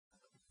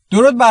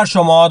درود بر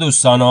شما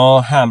دوستان و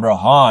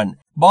همراهان.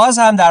 باز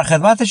هم در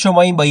خدمت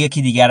شما این با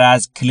یکی دیگر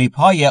از کلیپ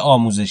های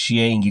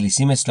آموزشی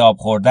انگلیسی مثل آب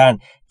خوردن.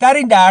 در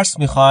این درس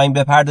میخوایم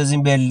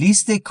بپردازیم به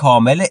لیست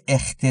کامل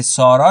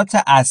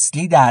اختصارات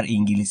اصلی در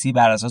انگلیسی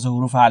بر اساس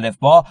حروف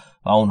الفبا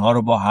و اونها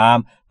رو با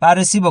هم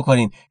بررسی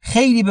بکنیم.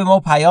 خیلی به ما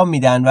پیام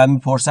میدن و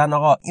میپرسن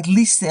آقا این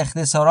لیست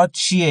اختصارات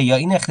چیه، یا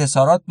این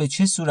اختصارات به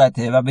چه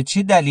صورته و به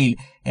چه دلیل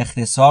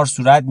اختصار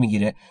صورت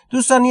میگیره.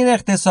 دوستان، این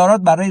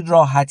اختصارات برای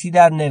راحتی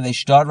در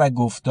نوشتار و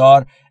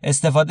گفتار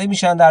استفاده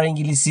میشن در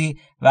انگلیسی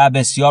و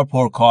بسیار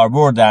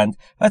پرکاربردند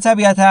و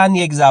طبیعتاً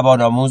یک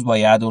زبان آموز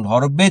باید اونها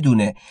رو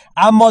بدونه.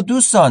 اما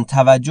دوستان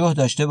توجه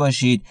داشته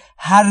باشید،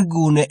 هر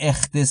گونه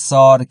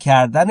اختصار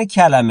کردن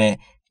کلمه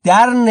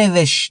در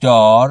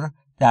نوشتار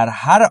در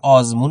هر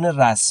آزمون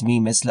رسمی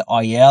مثل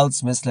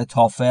آیلتس، مثل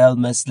تافل،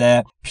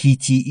 مثل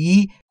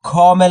PTE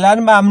کاملا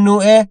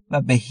ممنوعه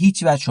و به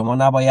هیچ وجه شما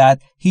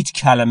نباید هیچ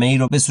کلمه ای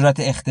رو به صورت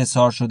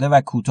اختصار شده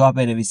و کوتاه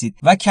بنویسید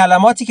و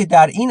کلماتی که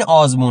در این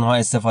آزمون ها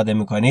استفاده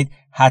میکنید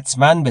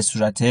حتما به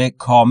صورت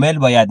کامل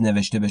باید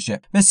نوشته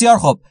بشه. بسیار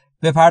خوب،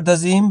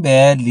 بپردازیم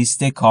به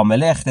لیست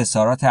کامل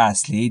اختصارات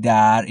اصلی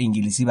در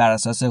انگلیسی بر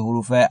اساس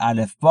حروف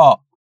الفبا.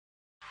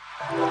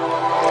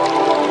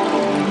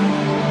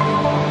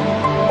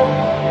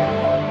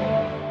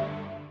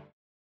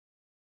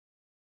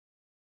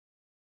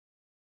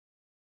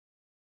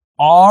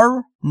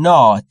 Are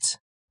not,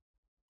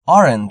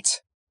 aren't,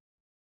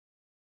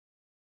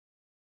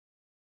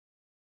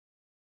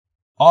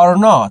 are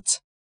not,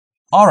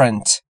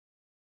 aren't,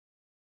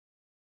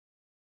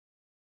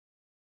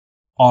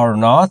 are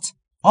not,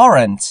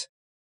 aren't,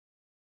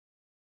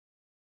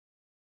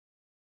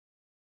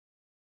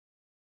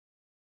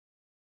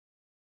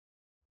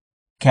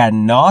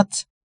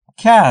 cannot,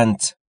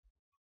 can't,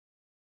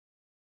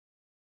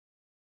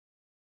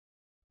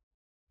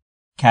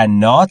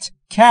 cannot,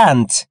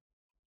 can't,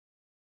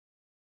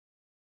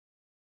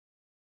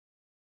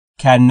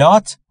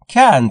 cannot,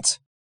 can't,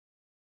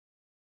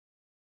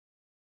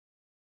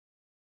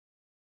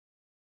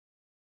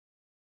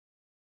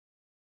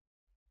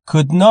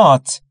 could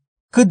not,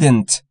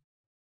 couldn't,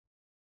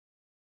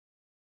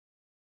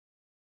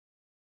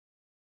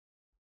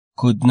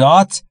 could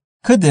not,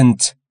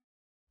 couldn't,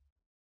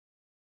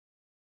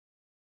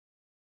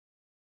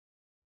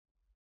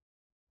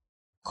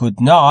 could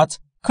not,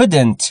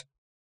 couldn't,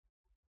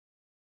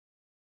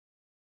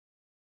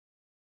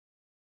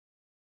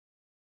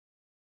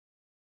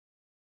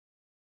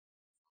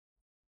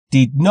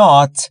 did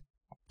not,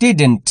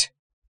 didn't,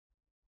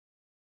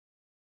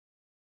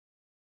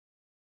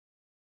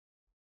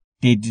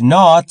 did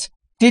not,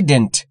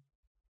 didn't,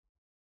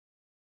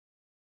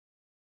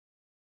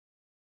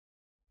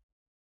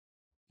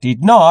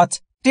 did not,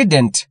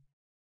 didn't,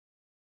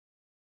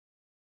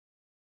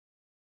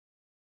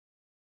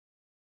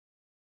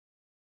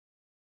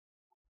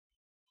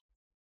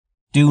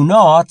 do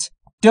not,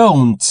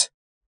 don't,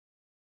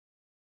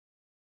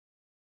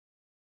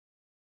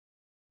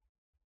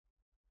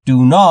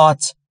 do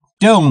not,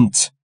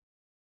 don't,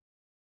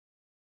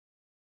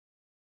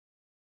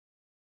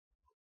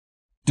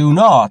 do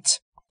not,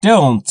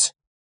 don't,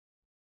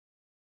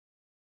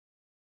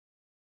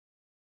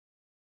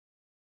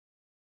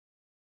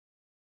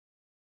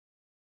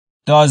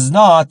 does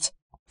not,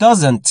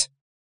 doesn't,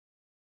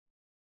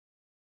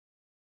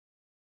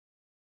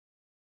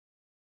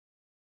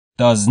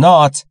 does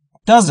not,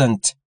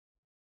 doesn't,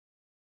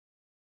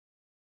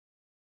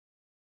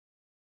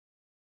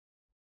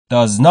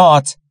 does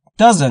not,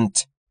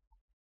 doesn't,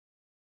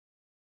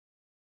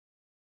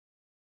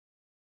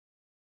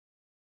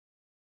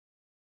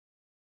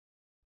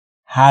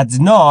 had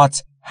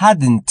not,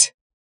 hadn't,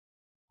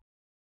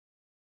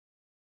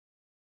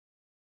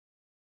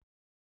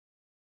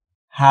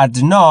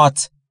 had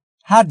not,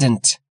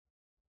 hadn't,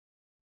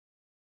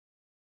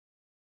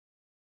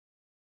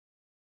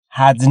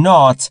 had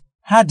not,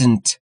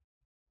 hadn't,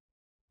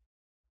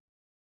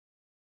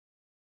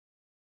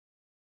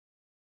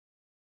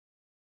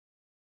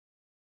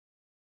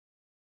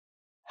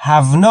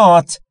 have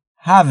not,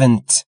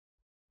 haven't,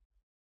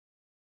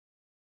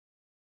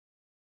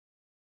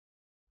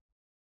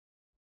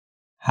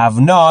 have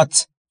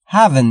not,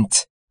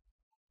 haven't,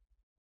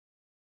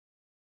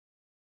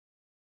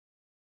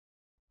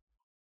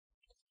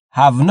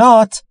 have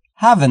not,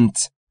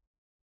 haven't,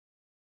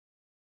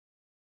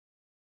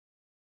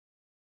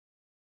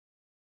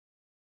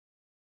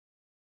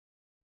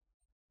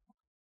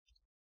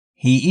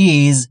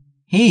 he is,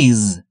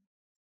 his,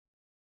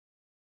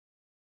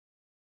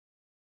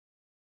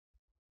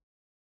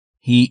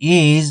 he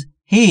is,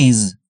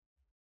 his,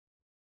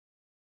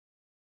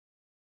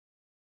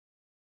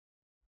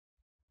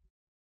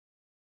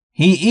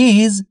 he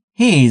is,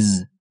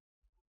 his,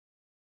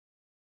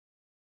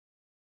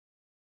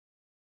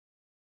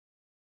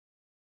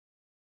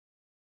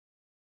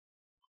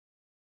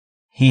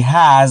 he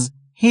has,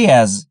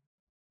 his,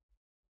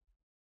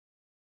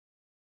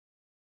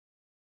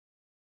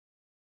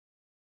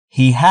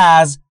 he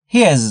has,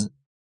 his,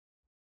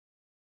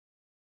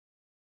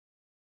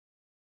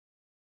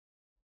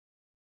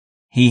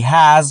 he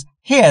has,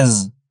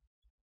 his,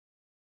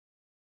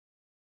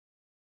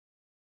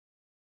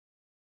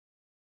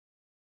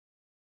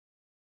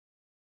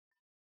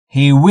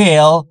 He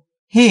will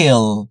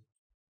heal.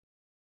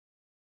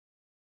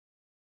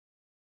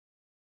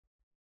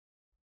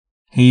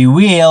 He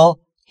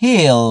will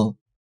heal.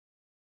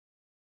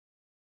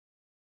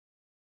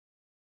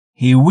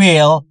 He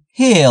will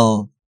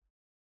heal.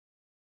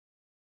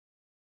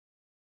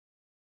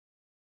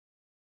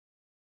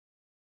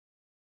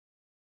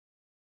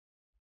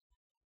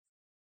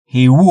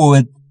 He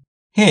would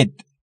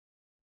hit.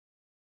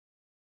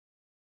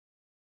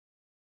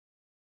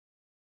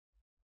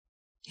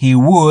 He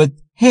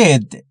would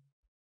hid.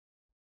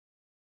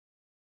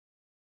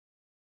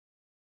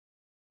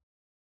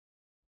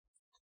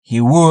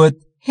 He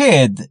would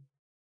hid.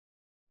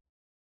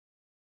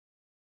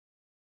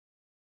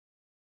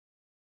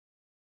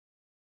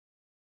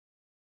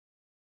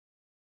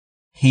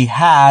 He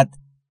had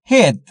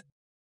hid.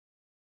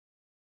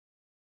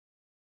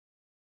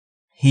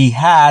 He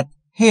had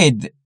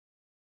hid.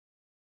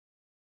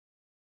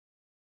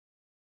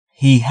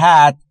 He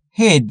had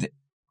hid.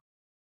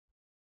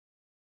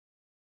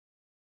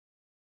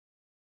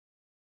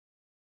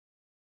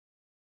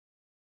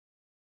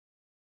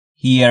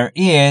 Here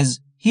is,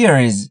 here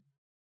is.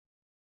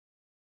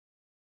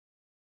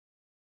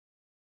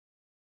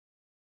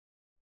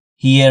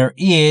 Here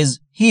is,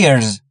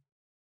 here's.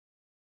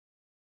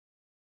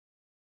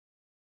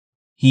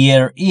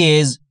 Here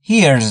is,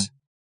 here's.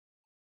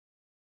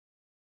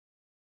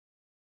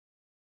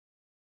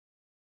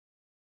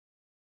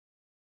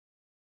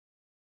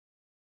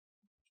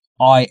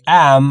 I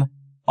am,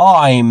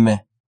 I'm.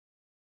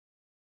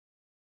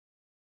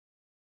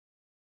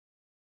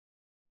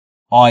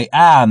 I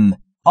am,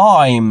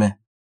 I'm.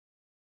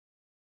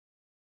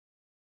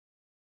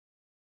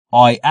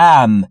 I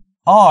am,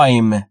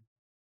 I'm.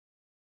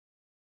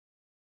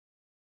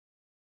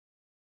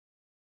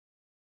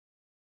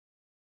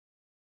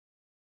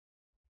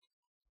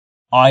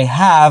 I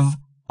have,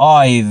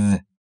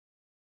 I've.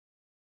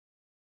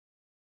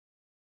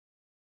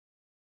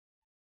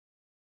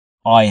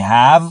 I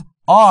have,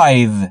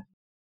 I've.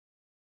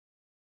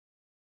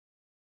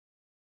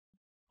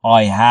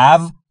 I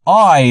have,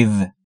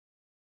 I've.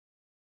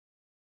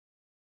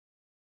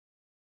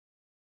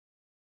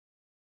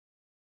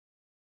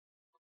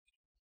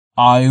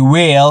 I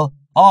will,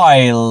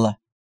 I'll.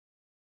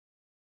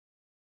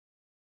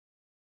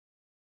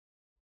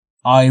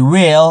 I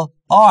will,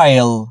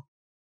 I'll.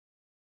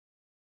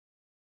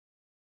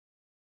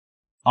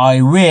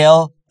 I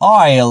will,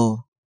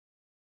 I'll.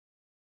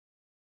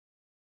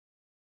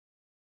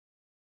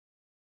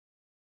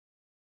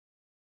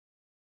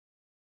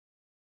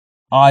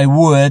 I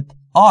would,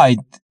 I'd.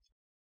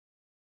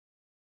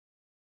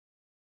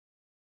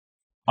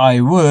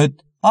 I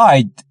would,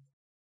 I'd.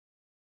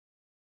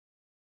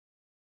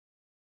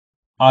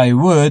 I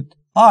would,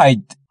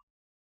 I'd.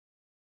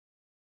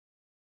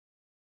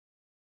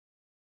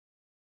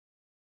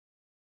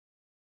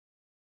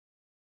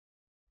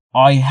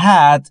 I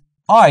had,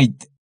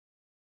 I'd.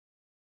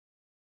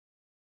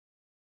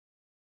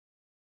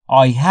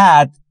 I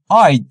had,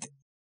 I'd.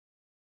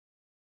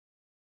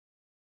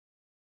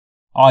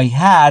 I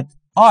had,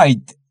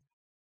 I'd.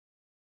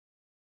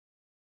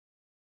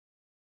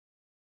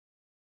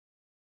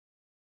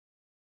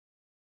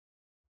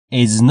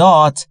 Is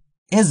not,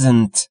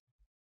 isn't.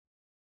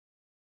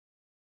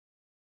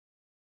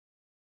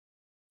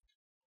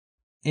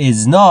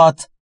 Is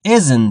not,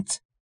 isn't.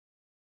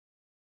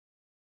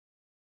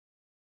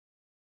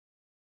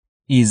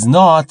 Is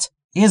not,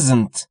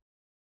 isn't.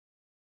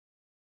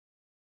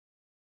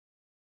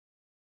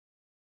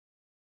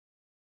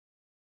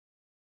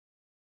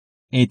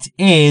 It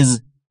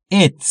is,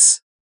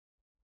 it's.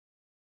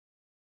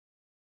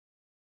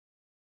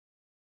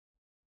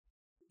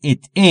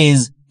 It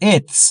is,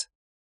 it's.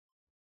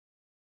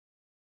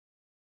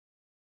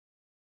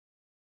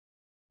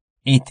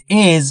 It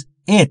is,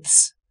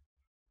 it's.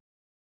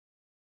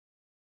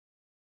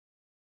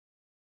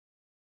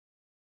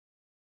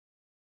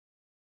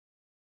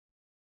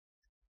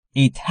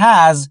 It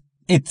has,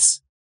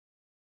 its.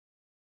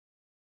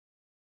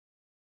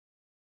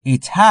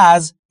 It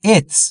has,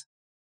 its.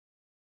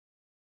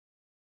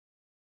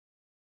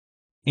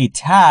 It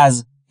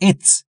has,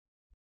 its.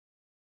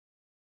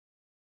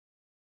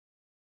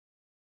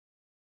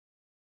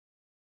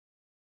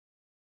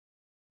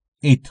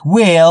 It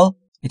will,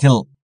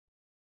 it'll.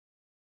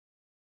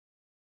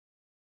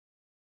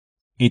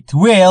 It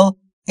will,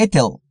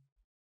 it'll.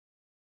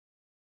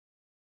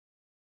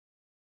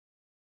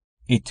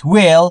 It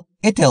will,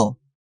 it'll.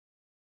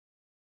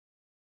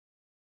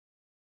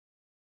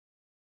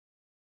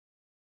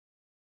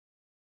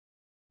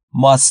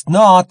 Must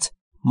not,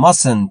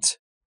 mustn't.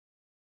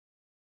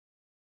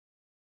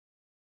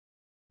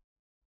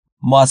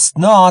 Must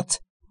not,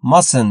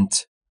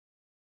 mustn't.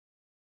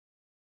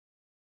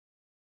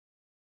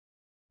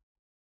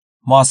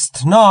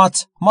 Must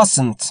not,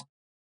 mustn't.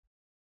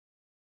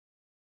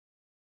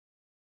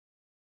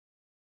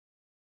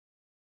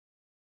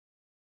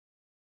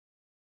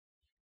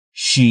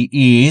 She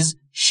is,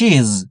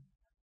 she's.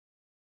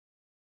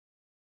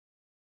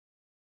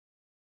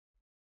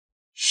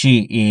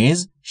 She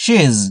is,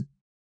 she's.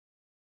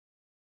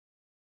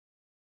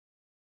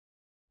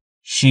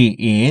 She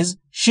is,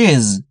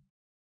 she's.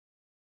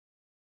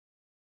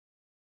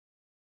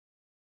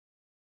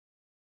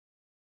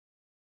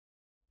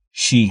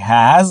 She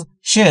has,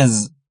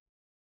 she's.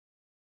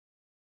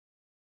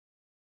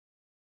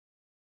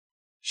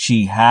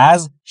 She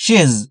has,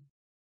 she's.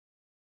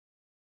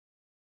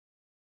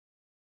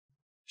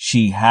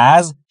 She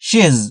has,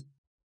 she's.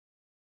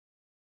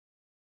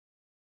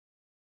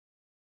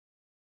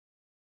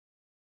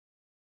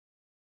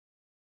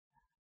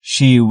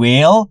 She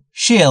will,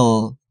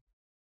 she'll.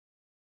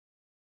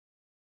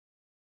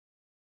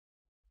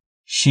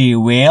 She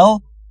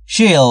will,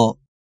 she'll.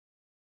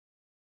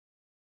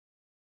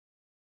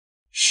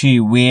 She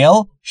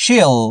will,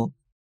 she'll.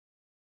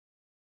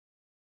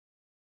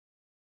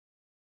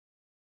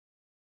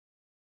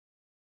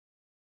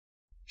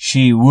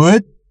 She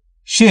would,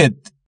 should.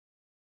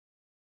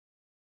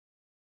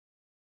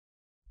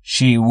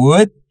 She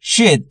would,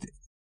 should.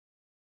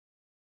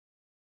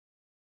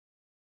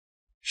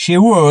 She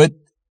would,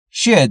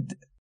 should.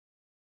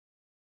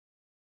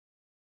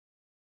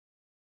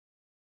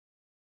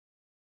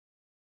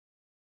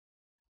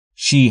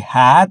 She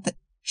had,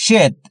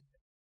 should.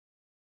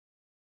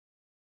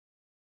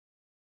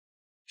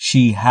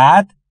 She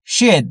had,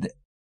 should.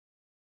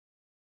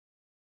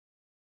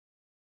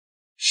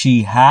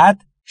 She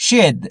had,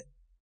 should.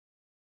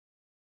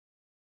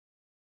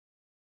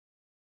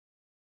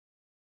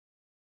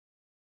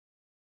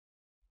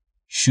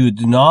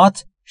 Should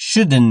not,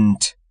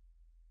 shouldn't.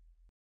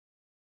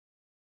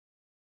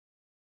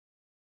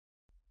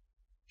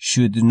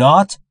 Should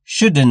not,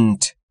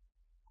 shouldn't.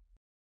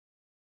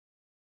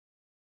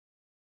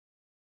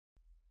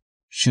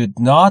 Should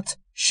not,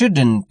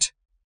 shouldn't.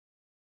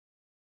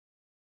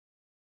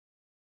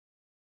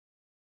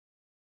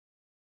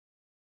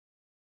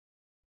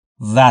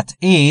 That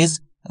is,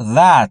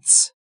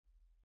 that's.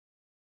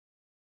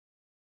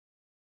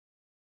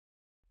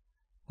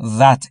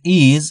 That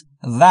is,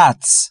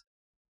 that's.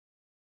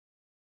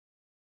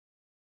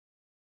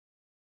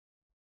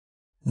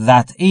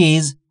 That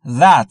is,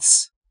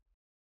 that's.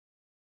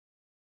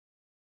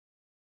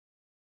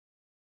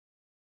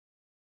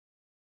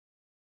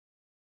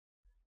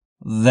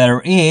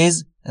 There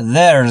is,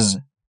 there's.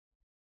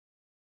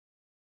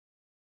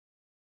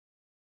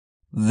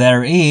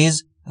 There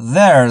is,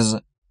 there's.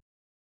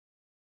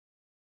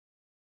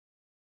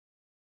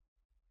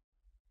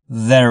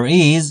 There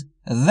is,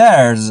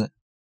 there's.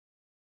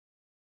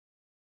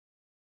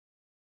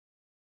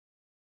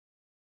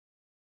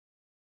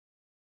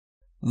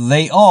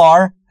 They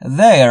are,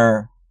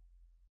 there.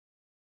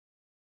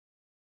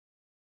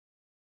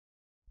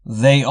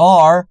 They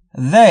are,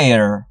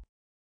 there.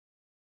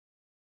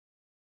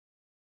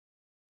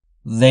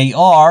 They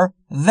are,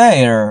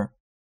 there.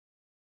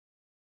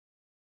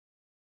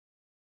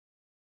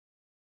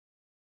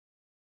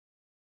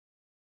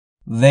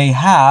 They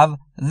have,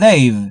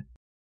 they've.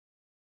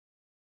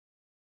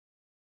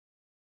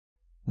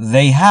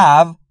 They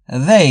have,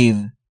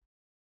 they've.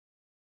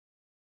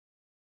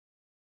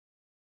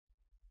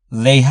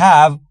 They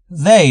have,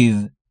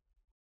 they've.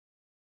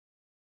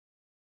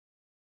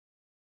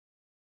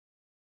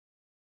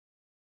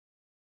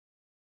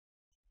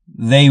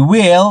 They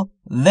will,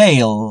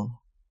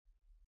 they'll.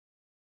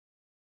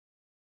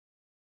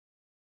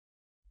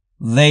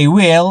 They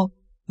will,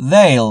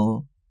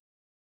 they'll.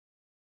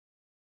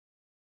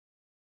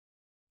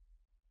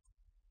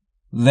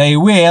 They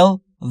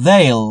will,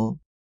 they'll.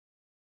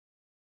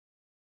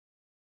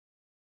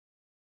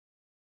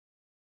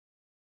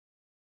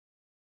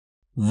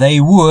 They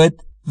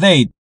would,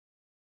 they'd.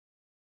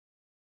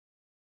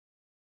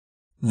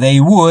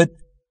 They would,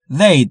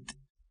 they'd.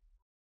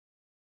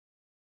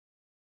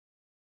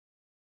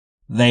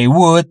 They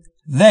would,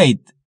 they'd.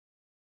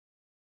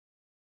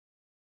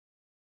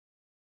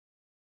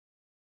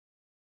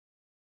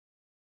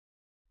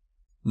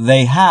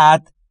 They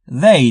had,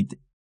 they'd.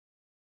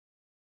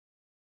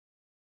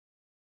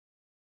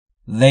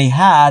 They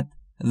had,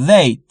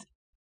 they'd.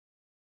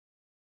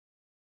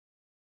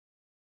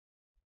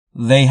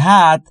 They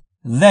had,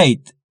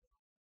 they'd.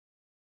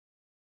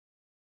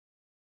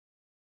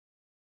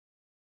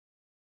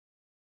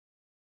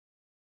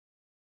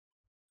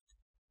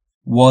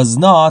 Was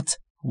not,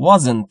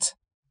 wasn't.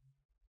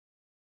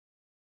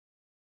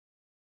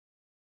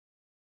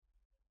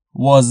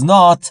 Was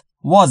not,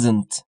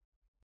 wasn't.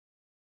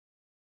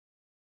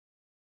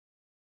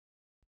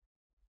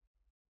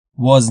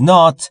 Was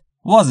not,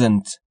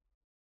 wasn't.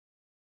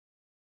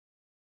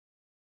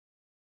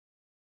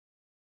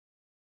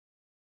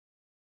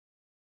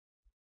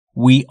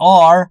 We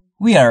are,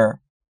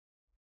 we're.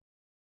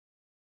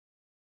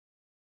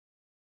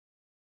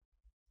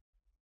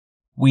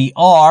 We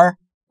are,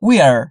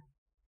 we're.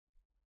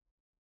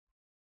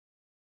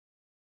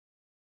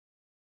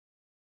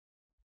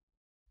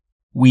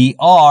 We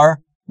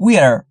are,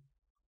 we're.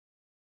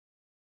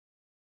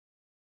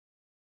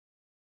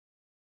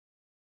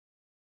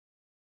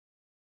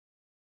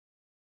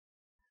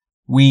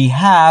 We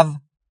have,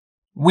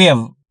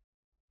 we've.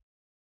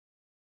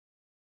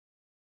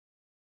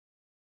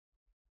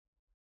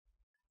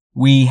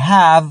 We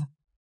have,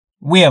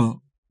 we've.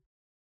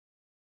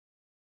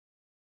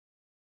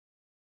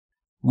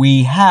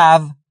 We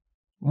have,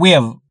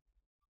 with.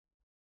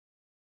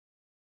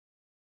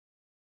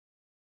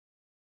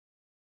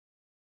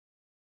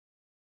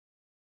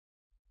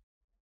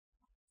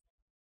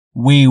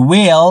 We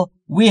will,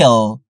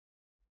 will.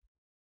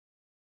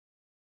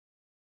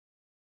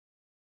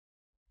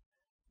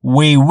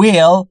 We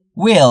will,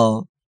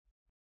 will.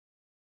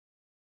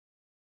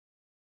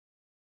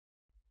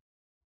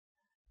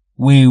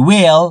 We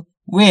will,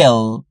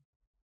 will.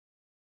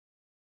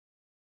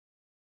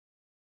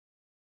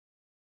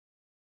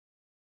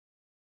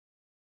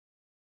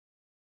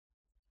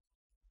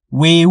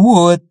 We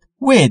would,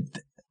 with.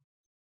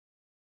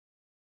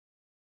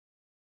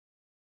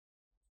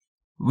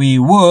 We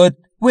would,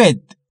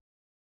 with.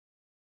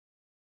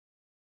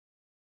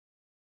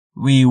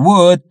 We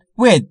would,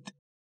 with.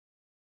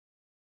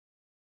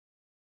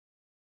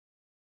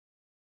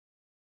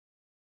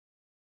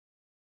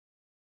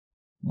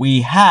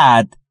 We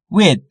had,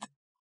 with.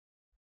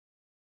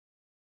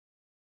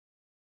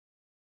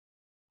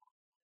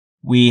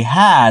 We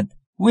had,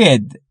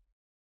 with.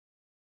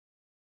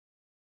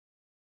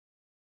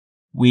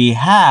 We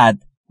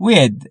had,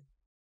 with.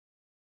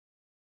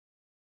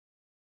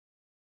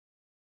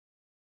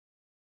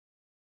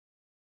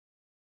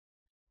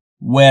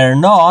 Were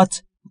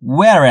not,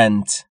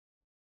 weren't.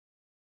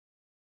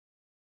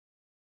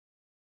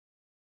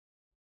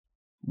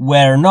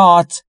 Were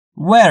not,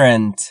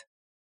 weren't.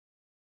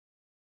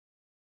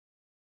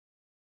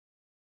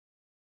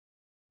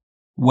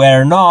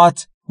 Were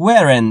not,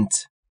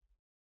 weren't.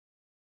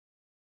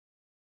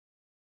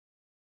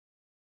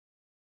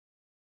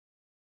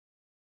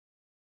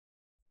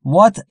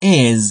 What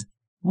is,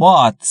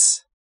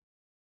 what's.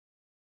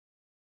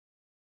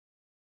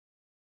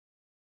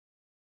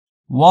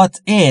 What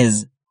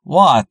is,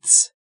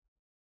 what's.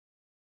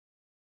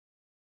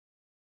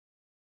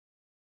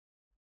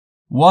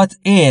 What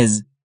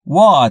is,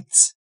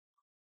 what's.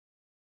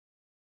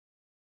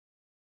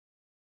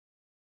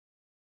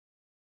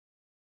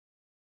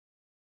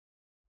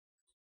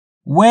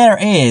 Where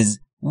is,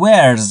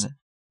 where's.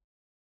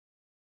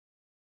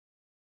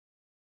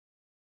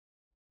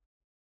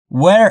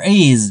 Where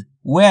is,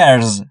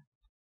 where's.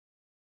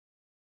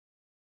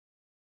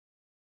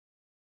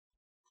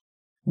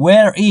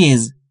 Where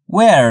is,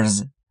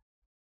 where's.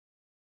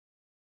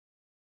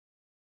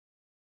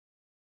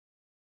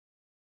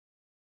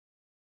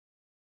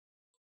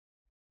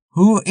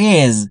 Who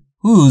is,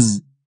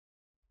 whose.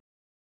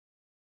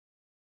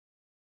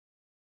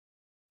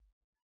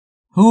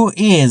 Who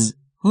is,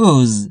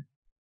 whose.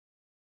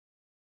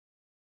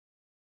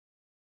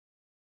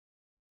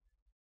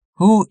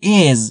 Who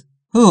is,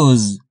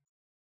 whose.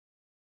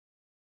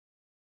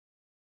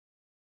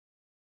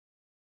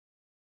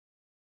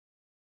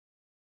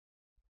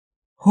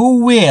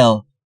 Who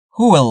will,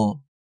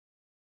 who'll.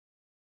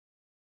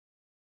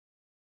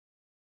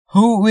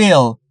 Who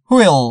will,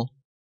 who'll.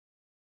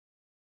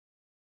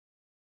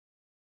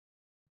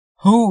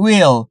 Who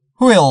will,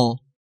 who'll.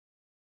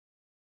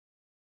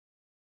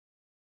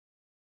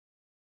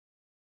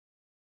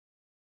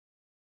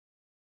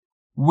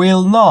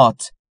 Will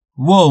not,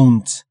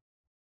 won't.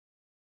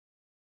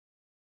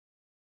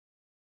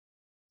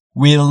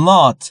 Will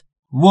not,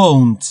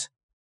 won't.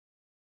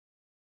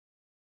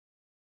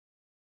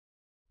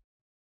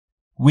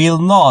 Will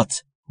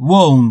not,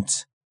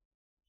 won't.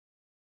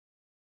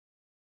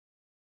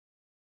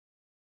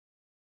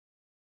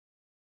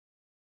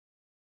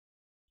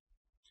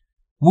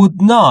 Would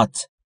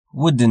not,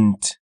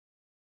 wouldn't.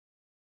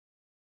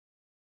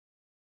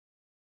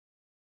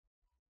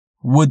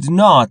 Would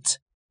not,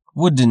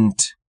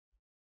 wouldn't.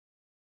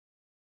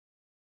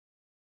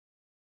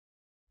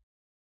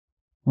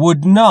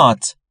 Would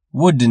not,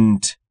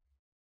 wouldn't.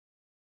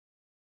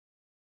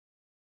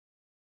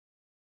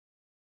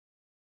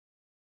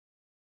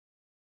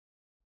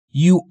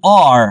 You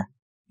are,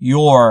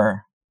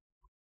 your.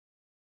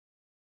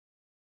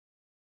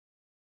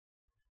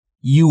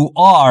 You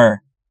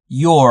are,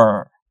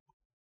 your.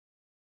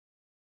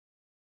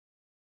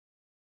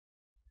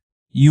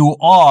 You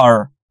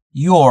are,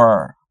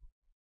 your.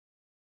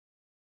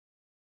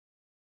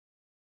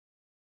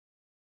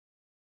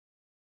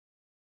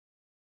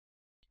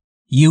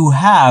 You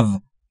have,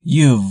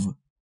 you've.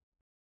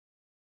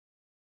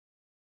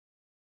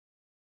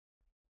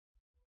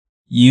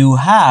 You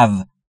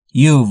have,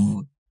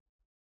 you've.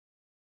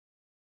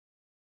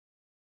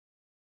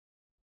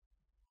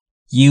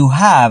 You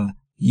have,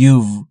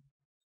 you've.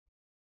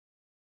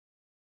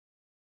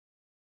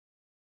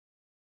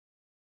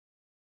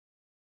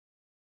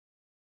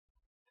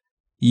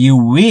 You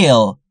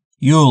will,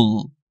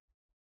 you'll.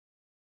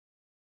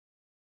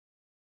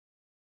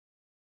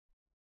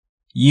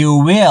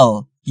 You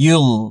will,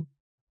 you'll.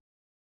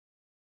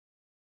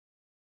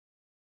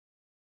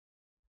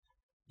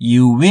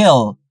 You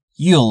will,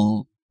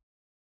 you'll.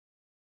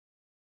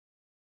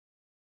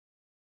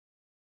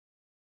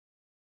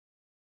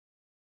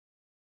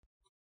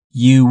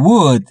 You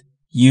would,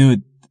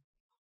 you'd.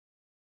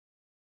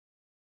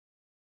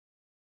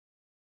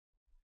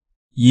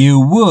 You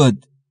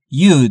would,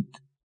 you'd.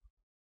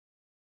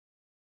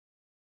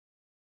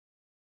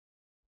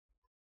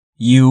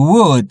 You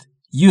would.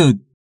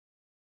 You'd.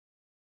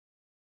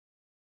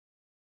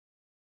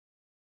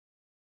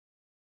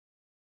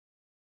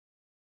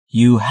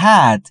 You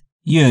had.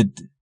 You'd.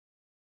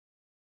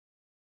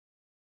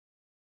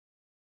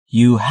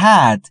 You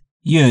had.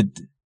 You'd.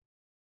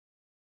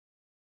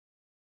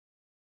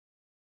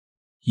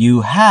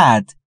 You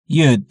had.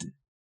 You'd.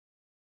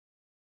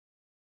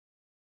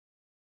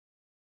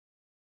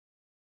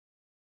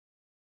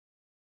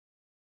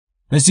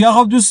 بسیار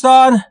خوب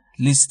دوستان،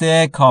 لیست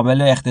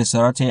کامل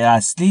اختصارات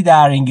اصلی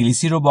در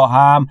انگلیسی رو با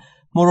هم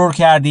مرور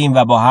کردیم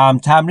و با هم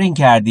تمرین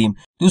کردیم.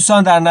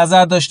 دوستان در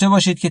نظر داشته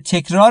باشید که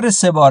تکرار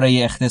 3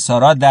 باره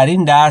اختصارات در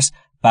این درس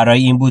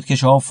برای این بود که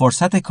شما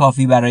فرصت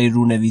کافی برای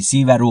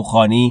رونویسی و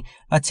روخوانی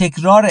و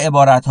تکرار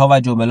عبارتها و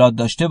جملات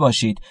داشته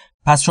باشید.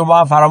 پس شما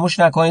هم فراموش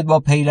نکنید با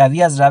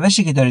پیروی از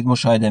روشی که دارید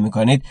مشاهده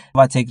میکنید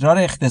و تکرار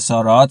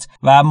اختصارات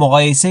و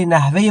مقایسه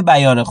نحوه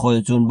بیان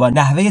خودتون با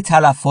نحوه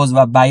تلفظ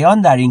و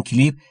بیان در این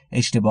کلیپ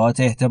اشتباهات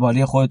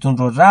احتمالی خودتون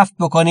رو رفع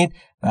بکنید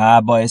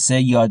و باعث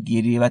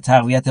یادگیری و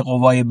تقویت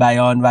قوای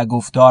بیان و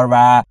گفتار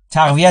و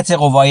تقویت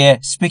قوای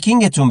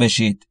سپیکینگتون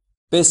بشید.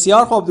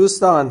 بسیار خوب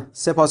دوستان،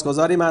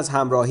 سپاسگزاریم از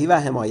همراهی و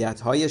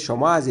حمایت‌های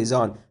شما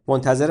عزیزان.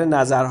 منتظر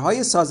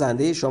نظرهای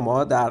سازنده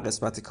شما در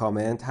قسمت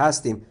کامنت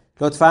هستیم.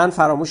 لطفاً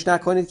فراموش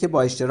نکنید که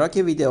با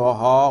اشتراک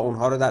ویدیوها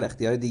اونها رو در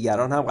اختیار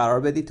دیگران هم قرار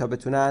بدید تا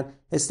بتونن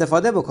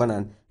استفاده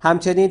بکنن.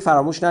 همچنین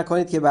فراموش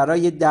نکنید که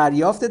برای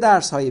دریافت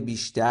درس‌های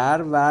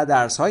بیشتر و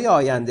درس‌های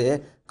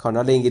آینده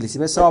کانال انگلیسی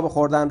مثالها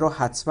خوردن رو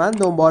حتما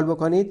دنبال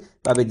بکنید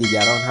و به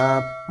دیگران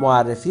هم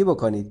معرفی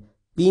بکنید.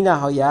 بی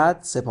نهایت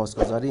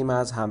سپاسگزاریم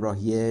از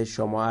همراهی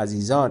شما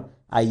عزیزان.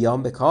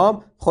 ایام به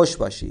کام خوش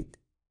باشید.